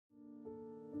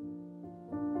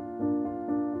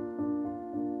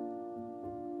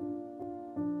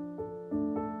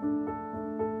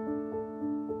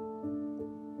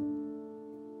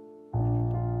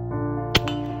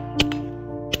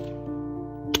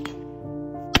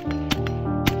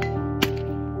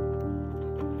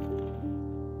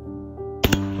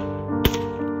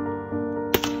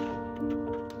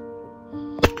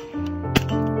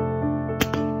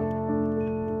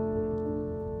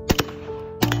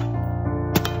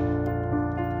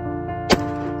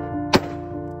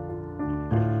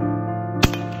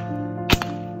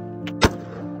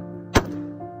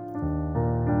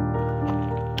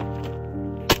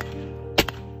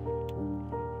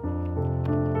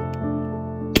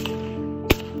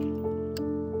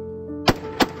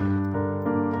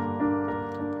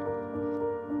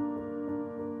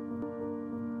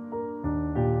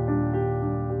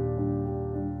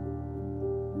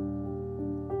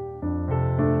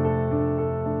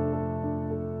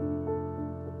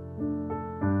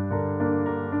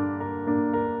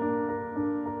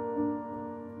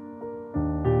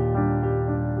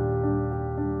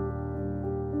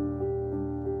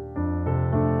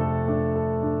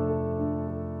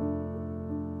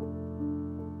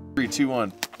3, 2,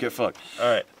 1, get fucked. All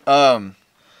right.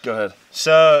 Go ahead.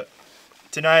 So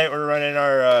tonight we're running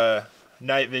our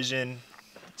night vision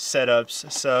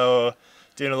setups. So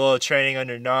doing a little training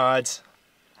under nods.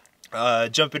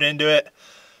 Jumping into it.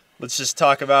 Let's just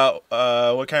talk about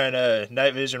what kind of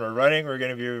night vision we're running. We're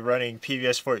going to be running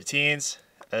PVS 14s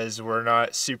as we're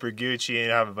not super Gucci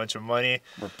and have a bunch of money.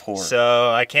 We're poor.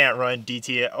 So I can't run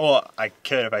DTS. Well, I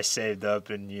could if I saved up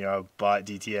and, you know, bought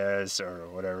DTS or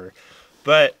whatever.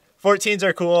 But 14s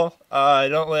are cool.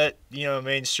 Don't let, you know,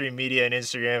 mainstream media and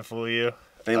Instagram fool you.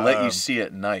 They let you see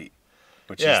at night,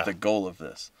 which is the goal of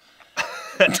this.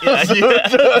 Yeah.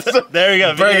 There we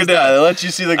go. Break it down. They let you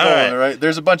see the goal, right?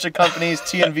 There's a bunch of companies,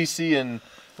 TNVC and...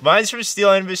 Mine's from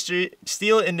Steele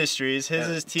Industries. His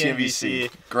is TNVC.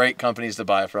 Great companies to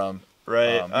buy from.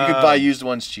 Right. You could buy used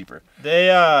ones cheaper. We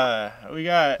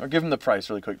got... Or give them the price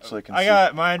really quick so they can see. I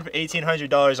got mine for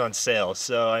 $1,800 on sale.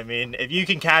 So, I mean, if you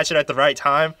can catch it at the right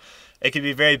time, it could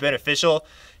be very beneficial.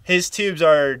 His tubes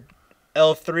are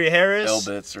L3 Harris.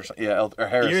 L-bits or something. Yeah, or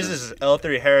Harris. Yours is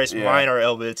L3 Harris. Yeah. Mine are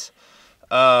L-bits.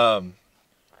 Mine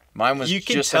was you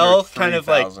can just tell under 3,000. kind of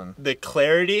like the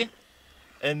clarity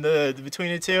in the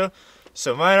between the two.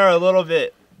 So mine are a little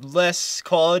bit less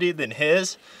quality than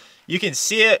his. You can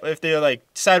see it if they're like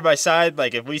side by side.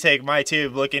 Like if we take my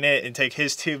tube looking at it and take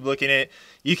his tube looking at it,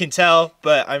 you can tell.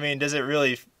 But I mean, does it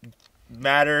really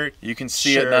matter? You can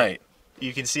see at night.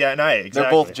 You can see at night. Exactly.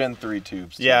 They're both Gen 3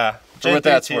 tubes. Too. Yeah. For what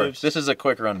that's worth. This is a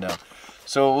quick rundown.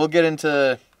 So we'll get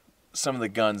into some of the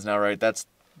guns now, right? That's,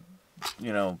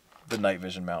 you know, the night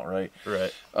vision mount, right?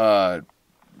 Right.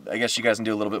 I guess you guys can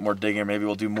do a little bit more digging, or maybe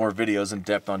we'll do more videos in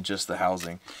depth on just the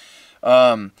housing.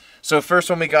 So first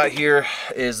one we got here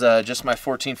is just my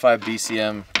 14.5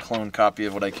 BCM clone copy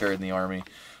of what I carried in the Army.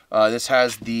 This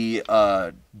has the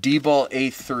D-Ball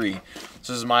A3.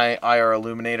 This is my IR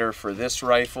illuminator for this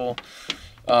rifle.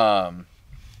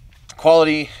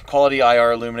 Quality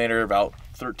IR illuminator, about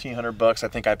 $1,300 I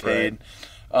think I paid.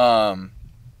 Right.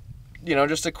 You know,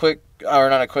 just a quick, or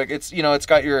not a quick, it's, you know, it's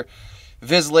got your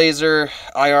Viz laser,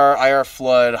 IR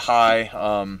flood, high.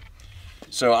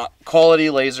 So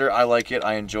quality laser, I like it,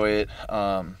 I enjoy it.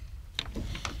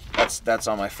 That's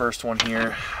on my first one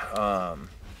here.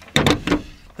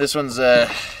 This one's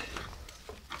one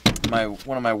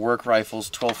of my work rifles,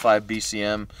 12.5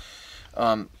 BCM.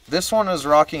 This one is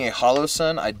rocking a Hollow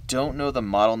Sun. I don't know the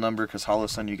model number because Hollow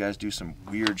Sun, you guys do some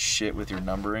weird shit with your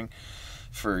numbering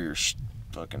for your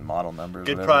fucking model numbers.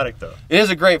 Good product though. It is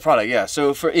a great product, yeah.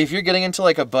 So if you're getting into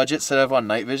like a budget setup on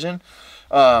night vision,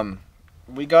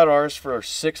 we got ours for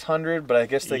 600, but I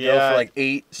guess they go for like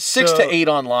 6 to 8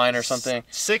 online or something.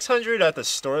 600 at the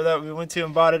store that we went to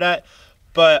and bought it at,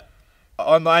 but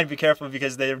online be careful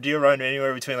because they do run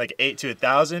anywhere between like 8 to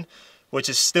 1,000, which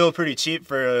is still pretty cheap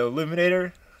for an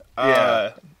illuminator.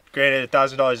 Yeah. Granted,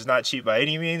 $1,000 is not cheap by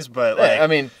any means, but like I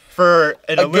mean, for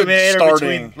an illuminator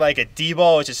between like a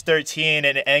D-ball, which is 13,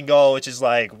 and an Engel, which is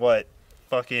like what,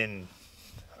 fucking,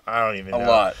 I don't even know. A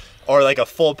lot. Or like a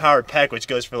full powered PEC, which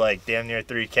goes for like damn near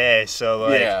 3K. So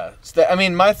like, yeah. I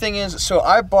mean, my thing is, so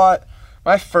I bought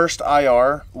my first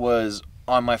IR was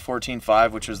on my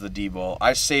 14.5, which was the D-ball.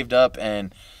 I saved up,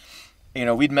 and you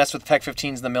know, we'd mess with PEC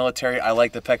 15s in the military. I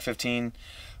like the PEC 15.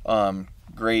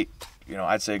 Great. You know,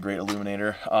 I'd say a great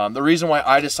illuminator. The reason why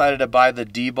I decided to buy the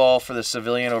D-ball for the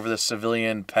civilian over the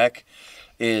civilian PEC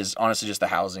is honestly just the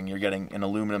housing. You're getting an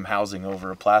aluminum housing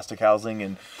over a plastic housing,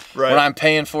 and when I'm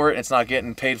paying for it, it's not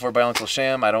getting paid for by Uncle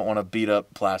Sham. I don't want to beat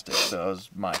up plastic, so that was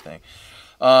my thing.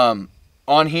 On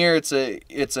here, it's a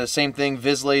same thing,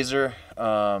 Viz laser,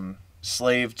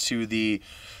 slaved to the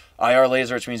IR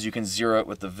laser, which means you can zero it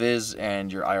with the Viz,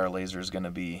 and your IR laser is going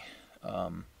to be,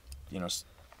 you know,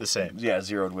 the same. Yeah,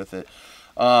 zeroed with it.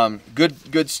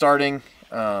 Good starting.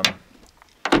 So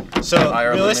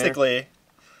realistically,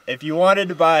 if you wanted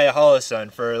to buy a Hollow Sun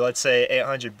for let's say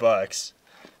 $800,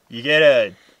 you get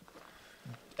a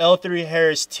L3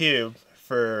 Harris tube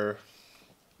for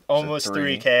almost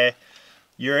 3K.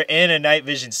 You're in a night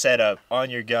vision setup on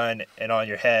your gun and on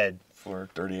your head for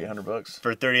 $3,800.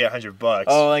 For $3,800.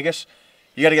 Oh, I guess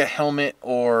you got to get a helmet,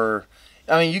 or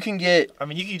I mean, you can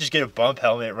just get a bump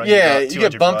helmet. Yeah, you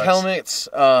get bump helmets.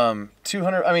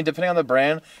 200. I mean, depending on the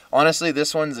brand. Honestly,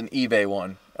 this one's an eBay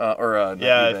one, or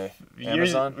eBay,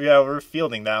 Amazon. Yeah, we're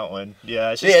fielding that one.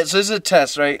 Yeah. It's just, yeah. So this is a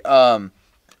test, right? I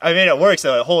mean, it works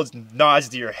though. It holds nods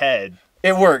to your head.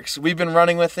 It works. We've been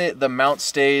running with it. The mount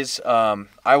stays.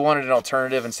 I wanted an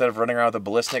alternative instead of running around with a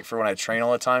ballistic for when I train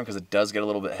all the time because it does get a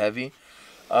little bit heavy.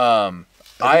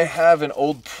 I have an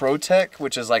old ProTech,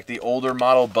 which is like the older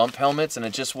model bump helmets, and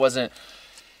it just wasn't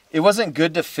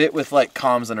good to fit with like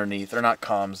comms underneath, or not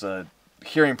comms,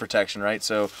 hearing protection, right?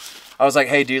 So I was like,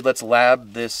 hey, dude, let's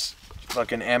lab this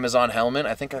fucking Amazon helmet.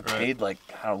 I think I paid like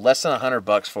less than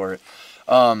 $100 for it.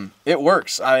 It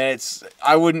works. I mean,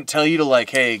 I wouldn't tell you to like,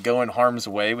 hey, go in harm's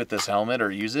way with this helmet or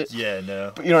use it. Yeah,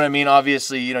 no. But you know what I mean?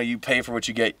 Obviously, you know, you pay for what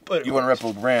you get. But you want a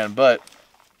reputable brand. But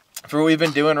for what we've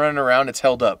been doing running around, it's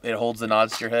held up. It holds the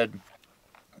nods to your head.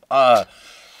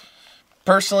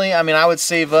 Personally, I mean, I would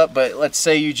save up, but let's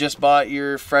say you just bought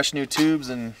your fresh new tubes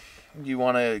and you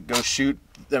want to go shoot.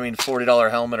 I mean,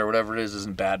 $40 helmet or whatever it is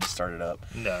isn't bad to start it up.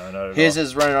 No, not at all. His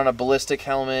is running on a ballistic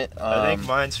helmet. I think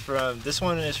mine's this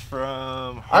one is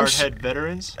from Hardhead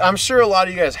Veterans. I'm sure a lot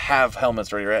of you guys have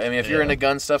helmets already, right? I mean, if you're into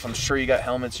gun stuff, I'm sure you got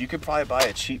helmets. You could probably buy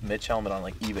a cheap Mitch helmet on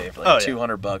like eBay for like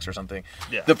 $200 or something.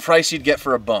 Yeah. The price you'd get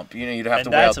for a bump. You know, you'd have to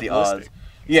weigh out the odds.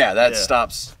 Yeah, that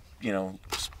stops, you know,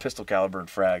 pistol caliber and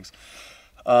frags.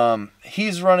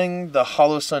 He's running the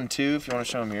Hollow Sun 2, if you want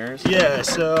to show him yours. Yeah,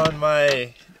 so on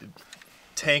my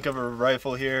tank of a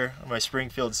rifle here, my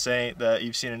Springfield Saint that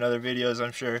you've seen in other videos,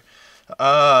 I'm sure.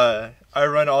 I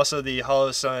run also the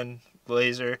Hollow Sun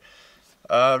laser.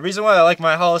 Reason why I like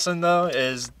my Hollow Sun though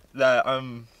is that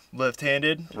I'm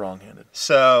left-handed. Wrong-handed.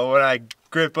 So when I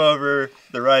grip over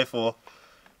the rifle,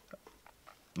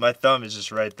 my thumb is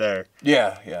just right there.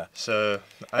 Yeah, yeah. So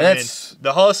I mean,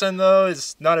 the Hollow Sun though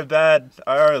is not a bad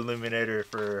IR illuminator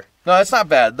for. No, it's not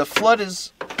bad. The flood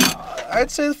is. I'd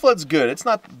say the flood's good. It's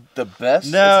not the best.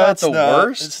 No, it's not the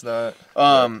worst. It's not.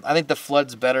 I think the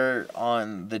flood's better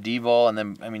on the D-ball, and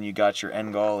then I mean you got your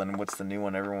N-gall, and what's the new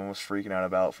one everyone was freaking out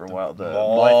about for a while? The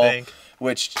Maul, I think.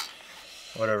 Which.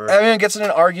 Whatever. Everyone gets in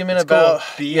an argument about.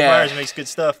 Cool. B. Myers makes good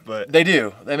stuff, but they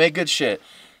do. They make good shit.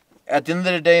 At the end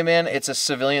of the day, man, it's a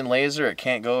civilian laser. It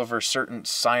can't go over certain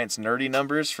science nerdy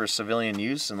numbers for civilian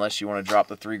use unless you want to drop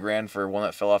the $3,000 for one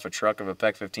that fell off a truck of a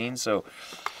PEC 15. So,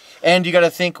 and you got to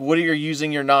think what are you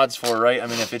using your nods for, right? I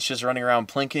mean, if it's just running around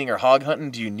plinking or hog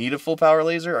hunting, do you need a full power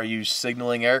laser? Are you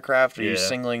signaling aircraft? Are you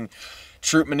signaling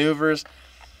troop maneuvers?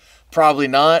 Probably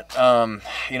not.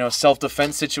 You know,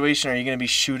 self-defense situation. Are you going to be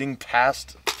shooting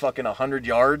past fucking 100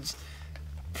 yards?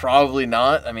 Probably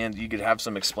not. I mean, you could have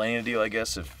some explaining to do, I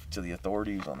guess, to the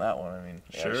authorities on that one. I mean,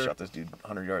 I shot this dude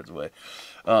 100 yards away.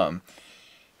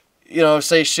 You know,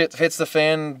 say shit hits the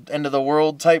fan, end of the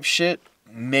world type shit,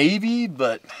 maybe,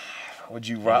 but would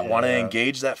you want to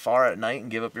engage that far at night and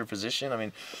give up your position? I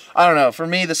mean, I don't know. For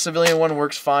me, the civilian one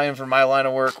works fine for my line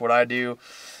of work, what I do.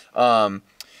 Then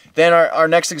our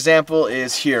next example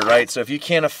is here, right? So if you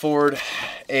can't afford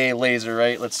a laser,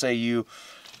 right? Let's say you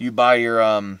buy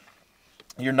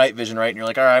your night vision, right? And you're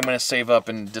like, all right, I'm going to save up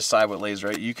and decide what laser,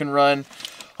 right? You can run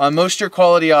on most of your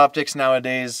quality optics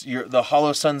nowadays, the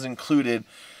Hollow Suns included,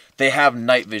 they have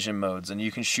night vision modes, and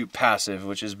you can shoot passive,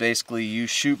 which is basically you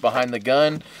shoot behind the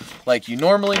gun like you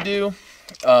normally do,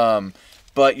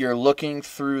 but you're looking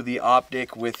through the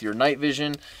optic with your night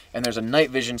vision, and there's a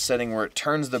night vision setting where it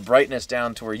turns the brightness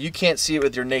down to where you can't see it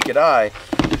with your naked eye,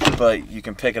 but you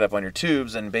can pick it up on your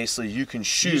tubes, and basically you can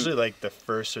shoot. Usually like the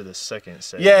first or the second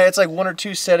setting. Yeah, it's like one or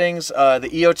two settings. The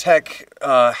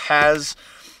EOTech has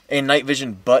a night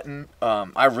vision button.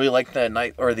 I really like the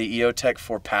EOTech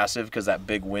for passive because that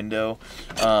big window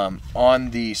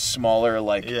on the smaller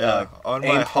on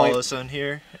my Hollow Sun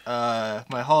here.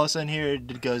 My Hollow Sun here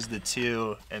goes the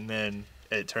 2, and then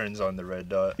it turns on the red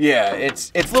dot. Yeah,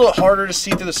 it's a little harder to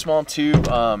see through the small tube.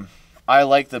 I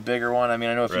like the bigger one. I mean,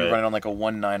 I know if you run it on like a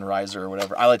 1.9 riser or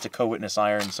whatever. I like to co-witness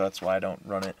iron, so that's why I don't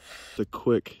run it. The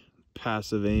quick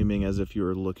passive aiming as if you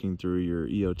were looking through your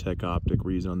EOTech optic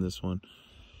we're using on this one.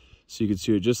 So you can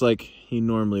see it just like he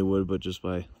normally would, but just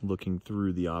by looking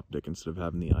through the optic instead of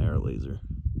having the IR laser.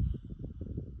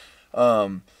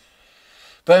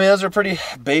 But I mean, those are pretty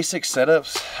basic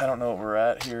setups. I don't know what we're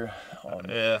at here.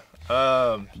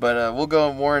 But we'll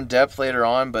go more in depth later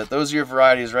on. But those are your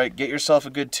varieties, right? Get yourself a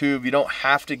good tube. You don't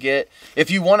have to get. If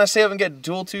you want to save and get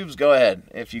dual tubes, go ahead.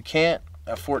 If you can't,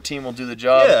 a 14 will do the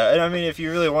job. Yeah, and I mean, if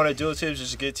you really want to dual tubes,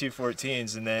 just get 2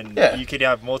 14s, and then you could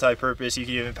have multi-purpose. You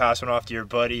could even pass one off to your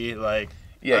buddy. Like,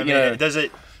 I mean, does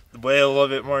it weigh a little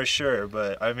bit more? Sure,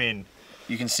 but I mean,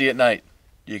 you can see at night.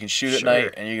 You can shoot at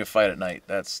night, and you can fight at night.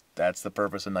 That's the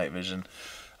purpose of night vision.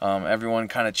 Everyone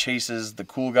kind of chases the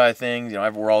cool guy thing. You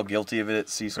know, we're all guilty of it.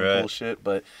 See some cool shit,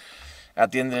 but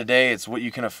at the end of the day, it's what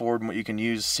you can afford and what you can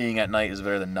use. Seeing at night is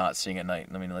better than not seeing at night.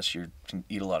 I mean, unless you can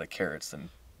eat a lot of carrots, then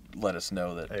let us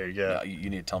know that. There you go. You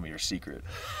need to tell me your secret.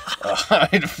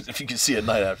 If you can see at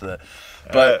night after that.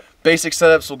 But basic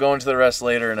setups, we'll go into the rest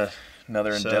later in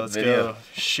another in-depth video. Let's go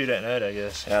shoot at night, I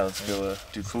guess. Yeah, let's go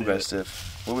do cool guy stuff.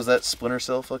 What was that Splinter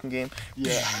Cell fucking game?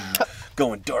 Yeah.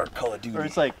 Going dark, Call of Duty. Or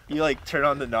it's like, you like turn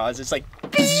on the nods, it's like,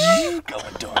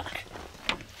 going dark.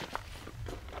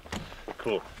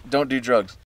 Cool. Don't do drugs.